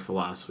enjoy their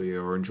philosophy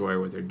or enjoy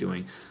what they're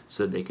doing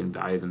so that they can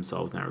value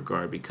themselves in that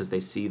regard, because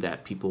they see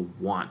that people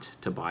want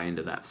to buy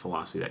into that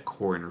philosophy, that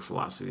core inner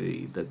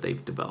philosophy that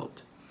they've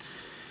developed.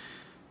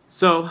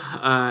 So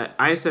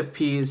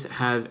ISFPs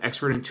have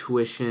expert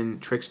intuition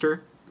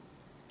trickster.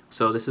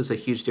 So this is a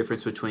huge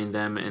difference between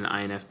them and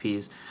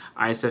INFPs.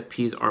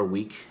 ISFPs are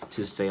weak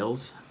to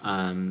sales.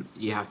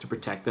 You have to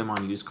protect them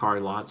on used car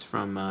lots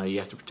from, you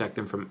have to protect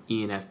them from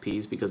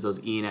ENFPs, because those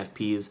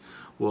ENFPs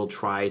will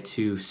try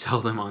to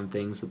sell them on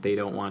things that they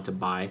don't want to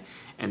buy,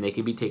 and they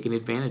can be taken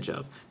advantage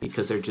of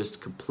because they're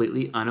just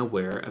completely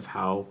unaware of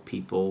how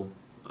people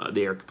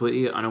they are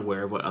completely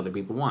unaware of what other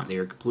people want. They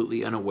are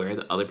completely unaware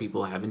that other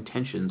people have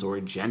intentions or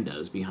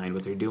agendas behind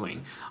what they're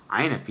doing.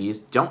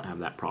 INFPs don't have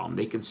that problem.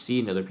 They can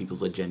see other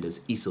people's agendas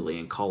easily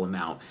and call them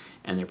out,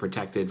 and they're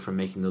protected from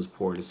making those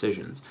poor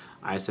decisions.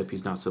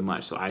 ISFPs not so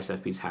much, so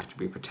ISFPs have to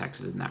be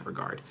protected in that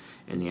regard,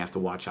 and you have to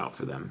watch out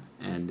for them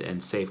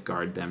and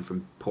safeguard them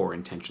from poor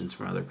intentions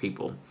from other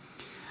people.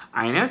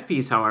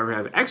 INFPs, however,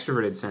 have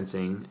extroverted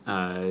sensing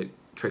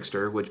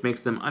trickster, which makes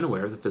them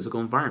unaware of the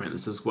physical environment.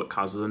 This is what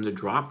causes them to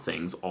drop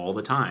things all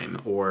the time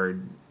or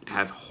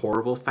have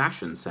horrible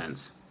fashion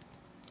sense.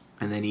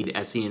 And they need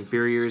SE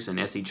inferiors and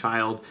SE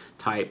child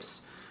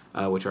types,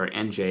 which are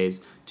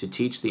NJs, to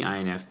teach the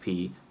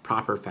INFP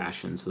proper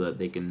fashion so that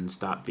they can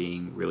stop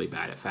being really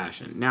bad at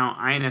fashion. Now,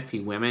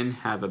 INFP women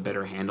have a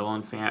better handle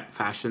on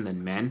fashion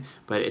than men,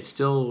 but it's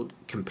still,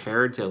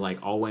 compared to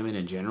like all women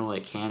in general,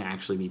 it can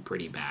actually be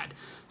pretty bad.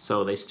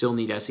 So they still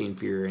need SE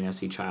inferior and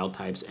SE child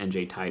types,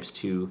 NJ types,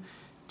 to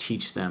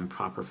teach them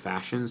proper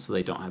fashion so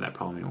they don't have that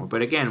problem anymore.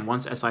 But again,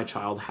 once SI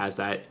child has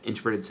that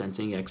introverted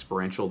sensing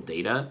experiential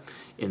data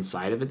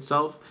inside of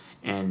itself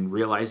and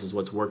realizes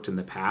what's worked in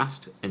the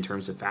past in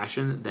terms of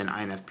fashion, then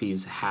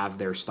INFPs have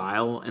their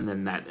style, and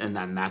then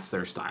that's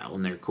their style,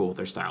 and they're cool with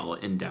their style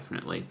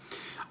indefinitely.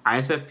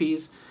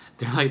 ISFPs,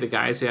 they're like the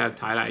guys who have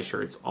tie-dye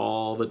shirts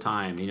all the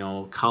time, you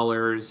know,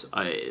 colors,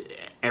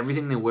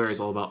 everything they wear is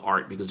all about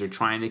art because they're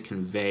trying to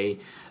convey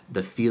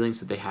the feelings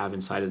that they have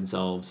inside of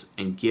themselves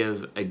and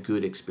give a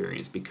good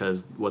experience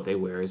because what they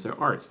wear is their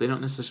arts. They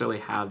don't necessarily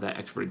have that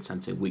extroverted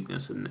sense of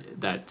weakness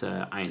that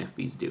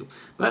INFPs do.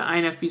 But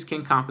INFPs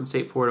can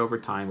compensate for it over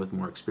time with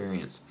more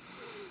experience.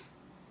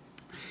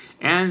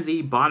 And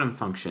the bottom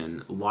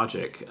function,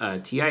 logic,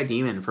 TI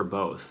demon for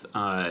both.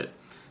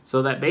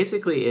 So that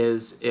basically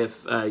is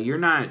if you're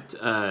not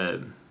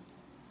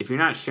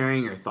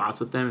sharing your thoughts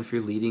with them, if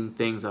you're leading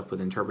things up with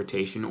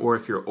interpretation, or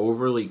if you're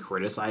overly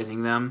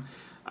criticizing them,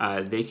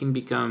 they can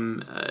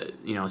become,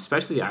 you know,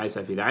 especially the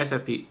ISFP. The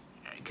ISFP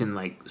can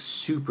like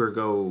super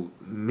go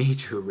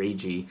major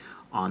ragey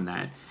on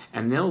that,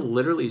 and they'll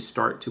literally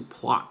start to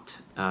plot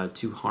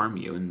to harm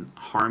you and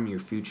harm your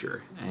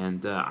future.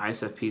 And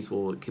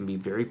ISFPs can be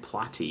very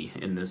plotty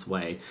in this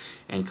way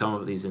and come up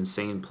with these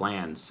insane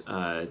plans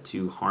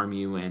to harm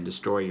you and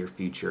destroy your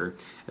future,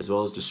 as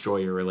well as destroy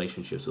your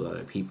relationships with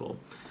other people.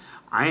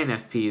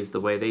 INFPs, the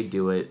way they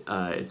do it,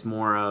 it's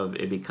more of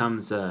it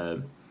becomes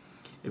a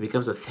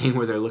thing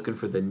where they're looking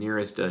for the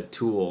nearest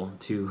tool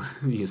to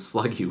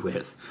slug you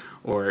with,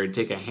 or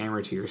take a hammer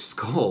to your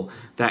skull,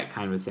 that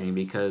kind of thing,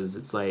 because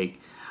it's like,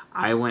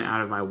 I went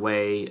out of my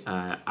way,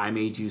 I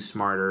made you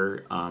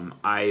smarter,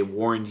 I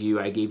warned you,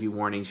 I gave you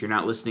warnings, you're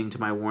not listening to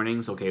my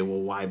warnings, okay,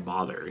 well, why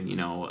bother, you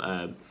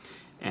know?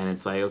 And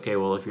it's like, okay,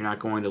 well, if you're not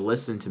going to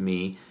listen to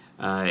me,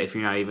 if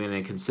you're not even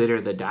going to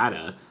consider the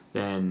data,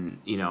 then,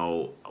 you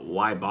know,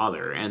 why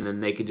bother? And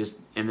then they could just,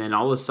 and then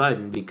all of a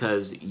sudden,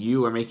 because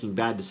you are making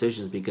bad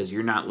decisions because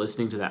you're not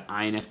listening to that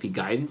INFP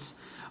guidance,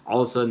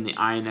 all of a sudden the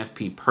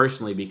INFP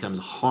personally becomes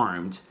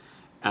harmed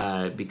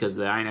because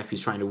the INFP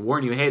is trying to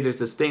warn you, hey, there's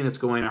this thing that's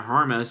going to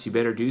harm us, you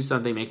better do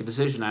something, make a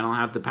decision, I don't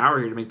have the power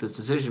here to make this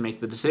decision,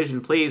 make the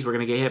decision, please, we're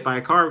going to get hit by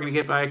a car, we're going to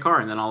get hit by a car,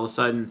 and then all of a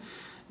sudden,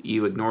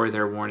 you ignore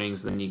their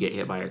warnings, then you get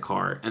hit by a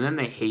car, and then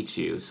they hate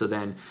you. So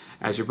then,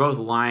 as you're both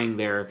lying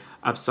there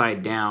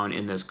upside down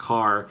in this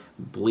car,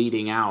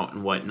 bleeding out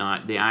and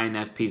whatnot, the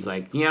INFP's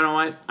like, you know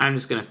what? I'm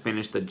just gonna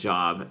finish the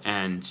job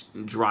and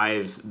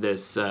drive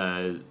this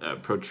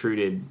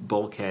protruded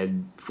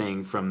bulkhead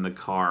thing from the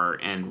car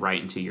and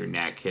right into your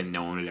neck, and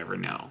no one would ever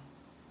know.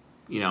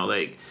 You know,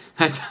 like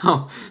that's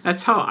how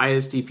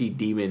ISTP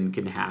demon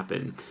can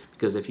happen,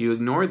 because if you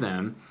ignore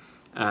them,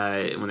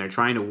 when they're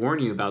trying to warn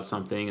you about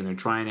something and they're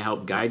trying to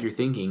help guide your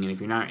thinking, and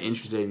if you're not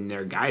interested in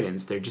their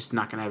guidance, they're just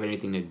not going to have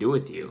anything to do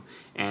with you.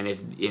 And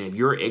if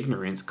your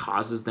ignorance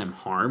causes them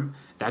harm,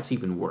 that's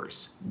even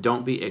worse.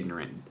 Don't be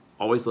ignorant.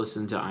 Always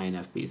listen to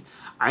INFPs.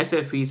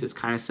 ISFPs is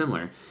kind of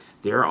similar.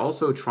 They're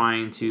also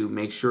trying to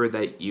make sure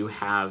that you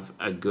have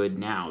a good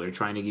now. They're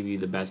trying to give you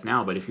the best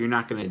now. But if you're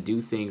not going to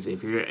do things,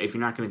 if you're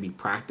not going to be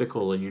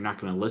practical and you're not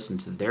going to listen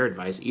to their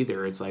advice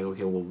either, it's like,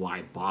 okay, well,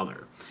 why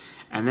bother?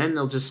 And then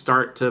they'll just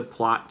start to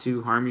plot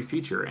to harm your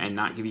future and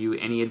not give you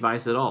any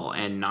advice at all,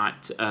 and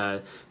not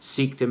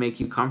seek to make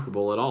you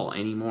comfortable at all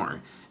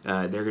anymore.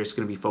 They're just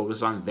going to be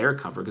focused on their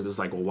comfort, because it's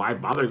like, well, why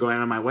bother going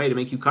out of my way to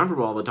make you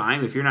comfortable all the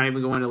time if you're not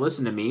even going to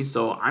listen to me?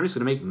 So I'm just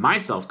going to make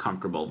myself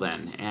comfortable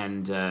then,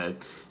 and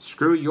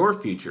screw your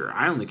future.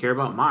 I only care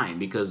about mine,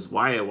 because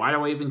why do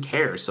I even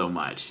care so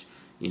much?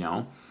 You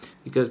know,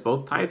 because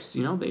both types,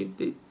 you know,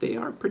 they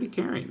are pretty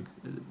caring.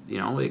 You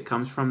know, it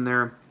comes from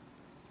their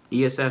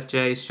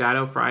ESFJ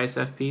shadow for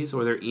ISFPs,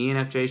 or their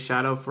ENFJ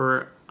shadow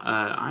for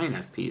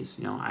INFPs.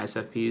 You know,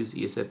 ISFPs,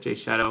 ESFJ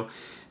shadow.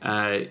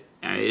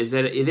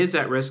 It is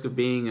at risk of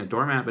being a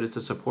doormat, but it's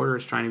a supporter.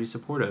 It's trying to be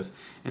supportive.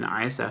 And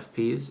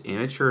ISFPs,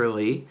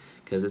 immaturely,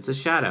 because it's a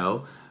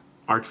shadow,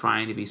 are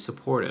trying to be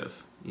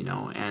supportive. You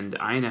know, and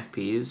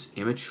INFPs,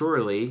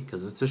 immaturely,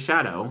 because it's a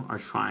shadow, are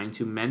trying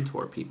to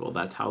mentor people.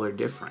 That's how they're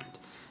different.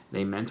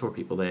 They mentor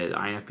people. The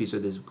INFPs are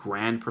this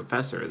grand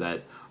professor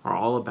that are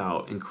all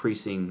about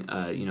increasing,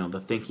 you know,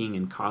 the thinking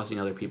and causing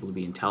other people to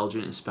be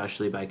intelligent,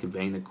 especially by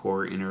conveying the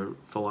core inner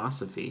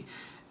philosophy.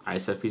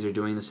 ISFPs are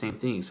doing the same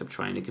thing, except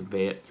trying to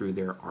convey it through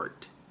their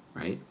art,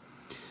 right?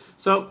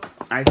 So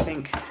I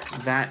think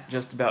that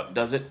just about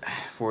does it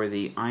for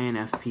the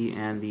INFP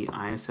and the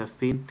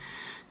ISFP.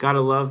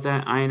 Gotta love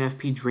that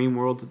INFP dream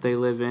world that they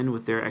live in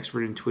with their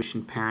expert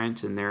intuition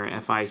parent and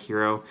their FI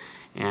hero,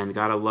 and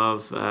gotta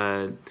love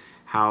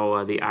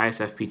how the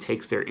ISFP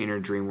takes their inner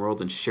dream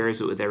world and shares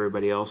it with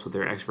everybody else with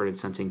their extroverted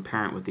sensing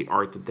parent with the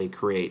art that they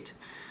create.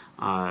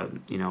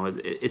 You know,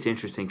 it's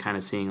interesting kind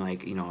of seeing,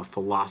 like, you know, a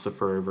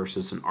philosopher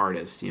versus an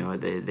artist. You know,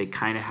 they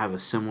kind of have a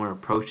similar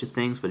approach to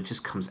things, but it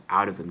just comes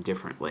out of them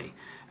differently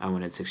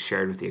when it's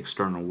shared with the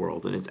external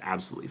world, and it's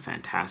absolutely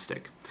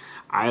fantastic.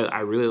 I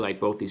really like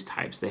both these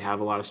types. They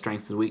have a lot of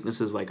strengths and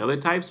weaknesses like other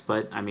types,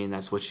 but, I mean,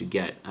 that's what you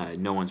get.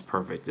 No one's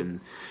perfect,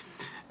 and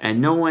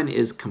no one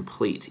is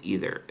complete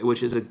either,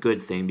 which is a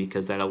good thing,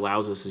 because that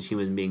allows us as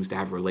human beings to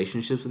have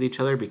relationships with each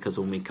other, because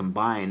when we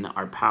combine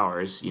our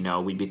powers, you know,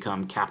 we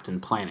become Captain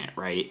Planet,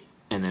 right?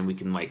 And then we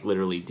can, like,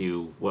 literally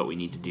do what we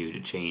need to do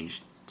to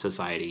change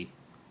society,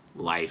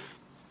 life,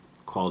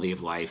 quality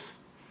of life,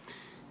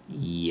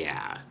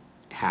 yeah,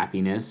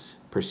 happiness,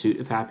 pursuit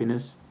of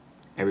happiness,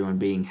 everyone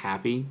being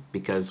happy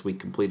because we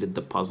completed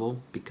the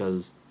puzzle,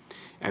 because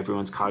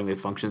everyone's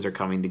cognitive functions are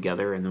coming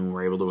together and then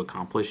we're able to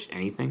accomplish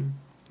anything.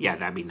 Yeah,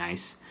 that'd be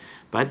nice.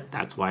 But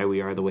that's why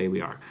we are the way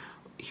we are.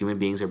 Human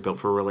beings are built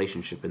for a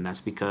relationship, and that's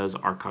because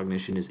our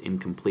cognition is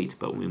incomplete.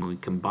 But when we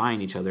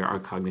combine each other, our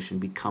cognition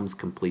becomes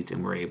complete,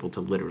 and we're able to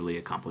literally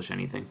accomplish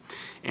anything.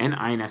 And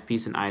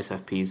INFPs and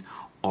ISFPs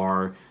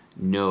are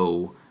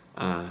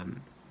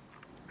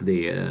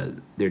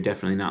they're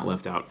definitely not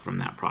left out from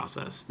that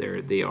process.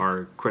 They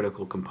are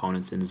critical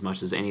components, in as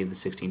much as any of the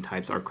 16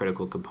 types are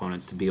critical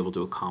components to be able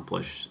to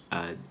accomplish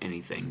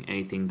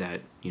anything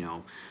that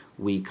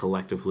we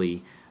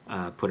collectively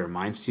put our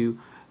minds to.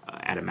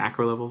 At a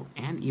macro level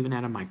and even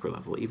at a micro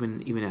level,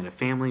 even at a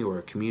family or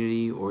a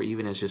community, or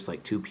even as just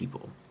like two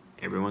people,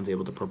 everyone's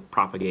able to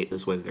propagate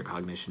this way with their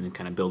cognition and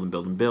kind of build and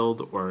build and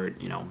build, or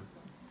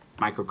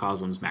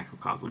microcosms,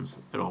 macrocosms.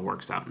 It all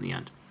works out in the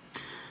end.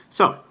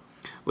 So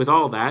with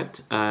all that,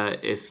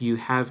 if you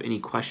have any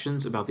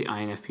questions about the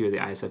INFP or the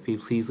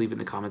ISFP, please leave it in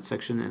the comments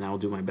section, and I'll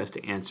do my best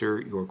to answer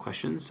your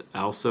questions.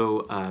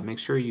 Also, make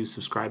sure you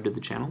subscribe to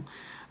the channel.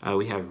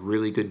 We have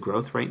really good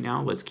growth right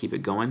now. Let's keep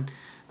it going.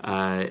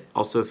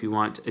 Also, if you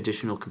want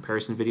additional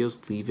comparison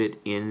videos, leave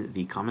it in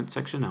the comment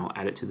section. I'll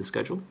add it to the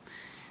schedule.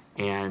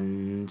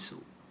 And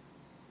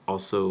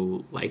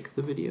also like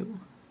the video.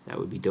 That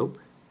would be dope.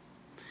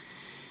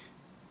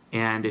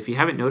 And if you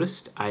haven't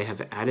noticed, I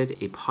have added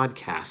a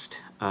podcast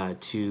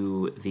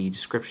to the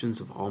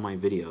descriptions of all my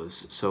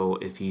videos. So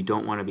if you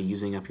don't want to be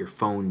using up your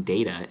phone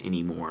data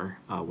anymore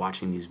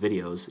watching these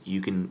videos,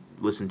 you can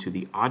listen to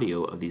the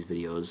audio of these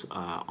videos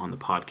on the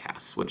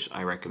podcasts, which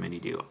I recommend you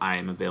do. I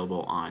am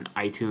available on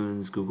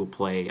iTunes, Google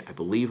Play. I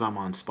believe I'm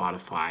on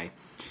Spotify,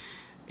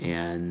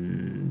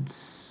 and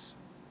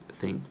I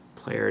think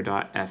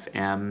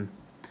player.fm.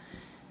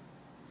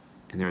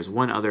 And there's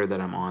one other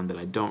that I'm on that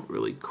I don't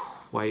really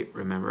quite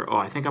remember. Oh,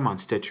 I think I'm on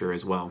Stitcher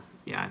as well.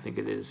 Yeah, I think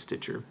it is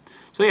Stitcher.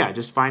 So yeah,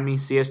 just find me,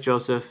 CS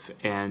Joseph,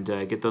 and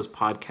get those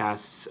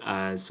podcasts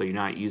so you're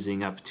not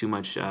using up too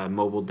much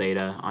mobile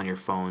data on your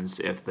phones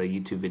if the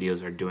YouTube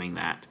videos are doing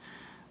that.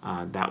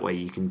 That way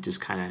you can just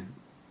kind of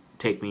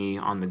take me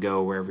on the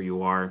go wherever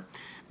you are,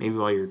 maybe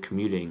while you're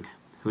commuting,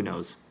 who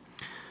knows.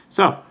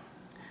 So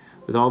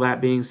with all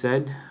that being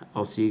said,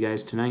 I'll see you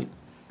guys tonight.